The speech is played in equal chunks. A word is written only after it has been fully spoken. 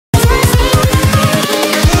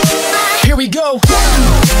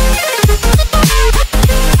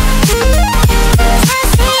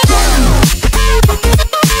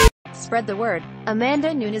spread the word.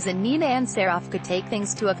 Nunes and Nina Ansaroff could take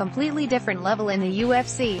things to a completely different level in the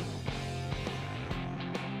UFC.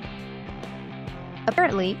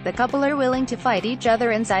 Apparently, the couple are willing to fight each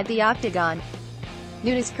other inside the Octagon.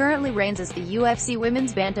 Nunes currently reigns as the UFC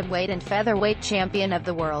women's bantamweight and featherweight champion of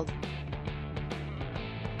the world.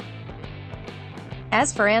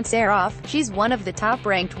 As for Ansaroff, she's one of the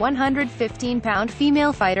top-ranked 115-pound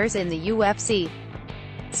female fighters in the UFC.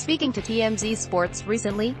 Speaking to TMZ Sports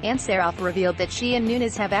recently, Ansaroff revealed that she and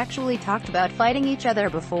Nunes have actually talked about fighting each other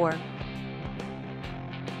before.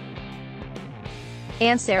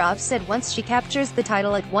 Ansaroff said once she captures the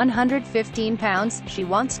title at 115 pounds, she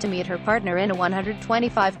wants to meet her partner in a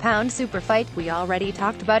 125-pound super fight. "We already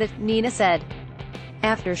talked about it," Nina said.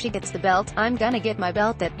 "After she gets the belt, I'm gonna get my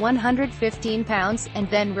belt at 115 pounds, and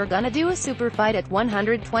then we're gonna do a super fight at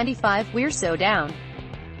 125, we're so down.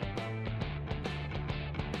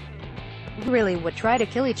 We really would try to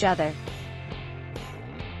kill each other.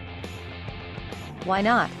 Why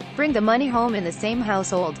not? Bring the money home in the same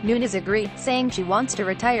household." Nunes agreed, saying she wants to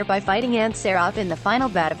retire by fighting Ansaroff in the final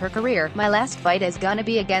bout of her career. "My last fight is gonna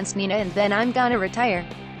be against Nina and then I'm gonna retire."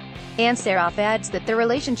 Ansaroff adds that the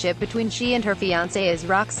relationship between she and her fiancé is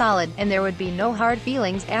rock solid, and there would be no hard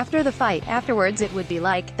feelings after the fight. Afterwards it would be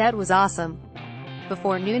like, "That was awesome."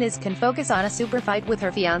 Before Nunes can focus on a super fight with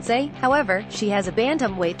her fiancé, however, she has a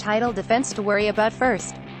bantamweight title defense to worry about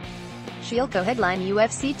first. She'll co-headline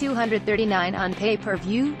UFC 239 on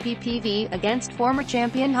pay-per-view (PPV) against former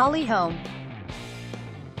champion Holly Holm.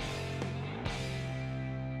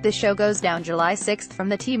 The show goes down July 6 from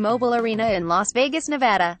the T-Mobile Arena in Las Vegas,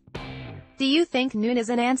 Nevada. Do you think Nunes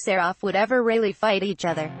and Ansaroff would ever really fight each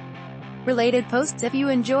other? Related posts. If you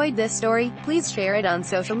enjoyed this story, please share it on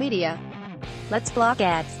social media. Let's block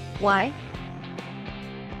ads. Why?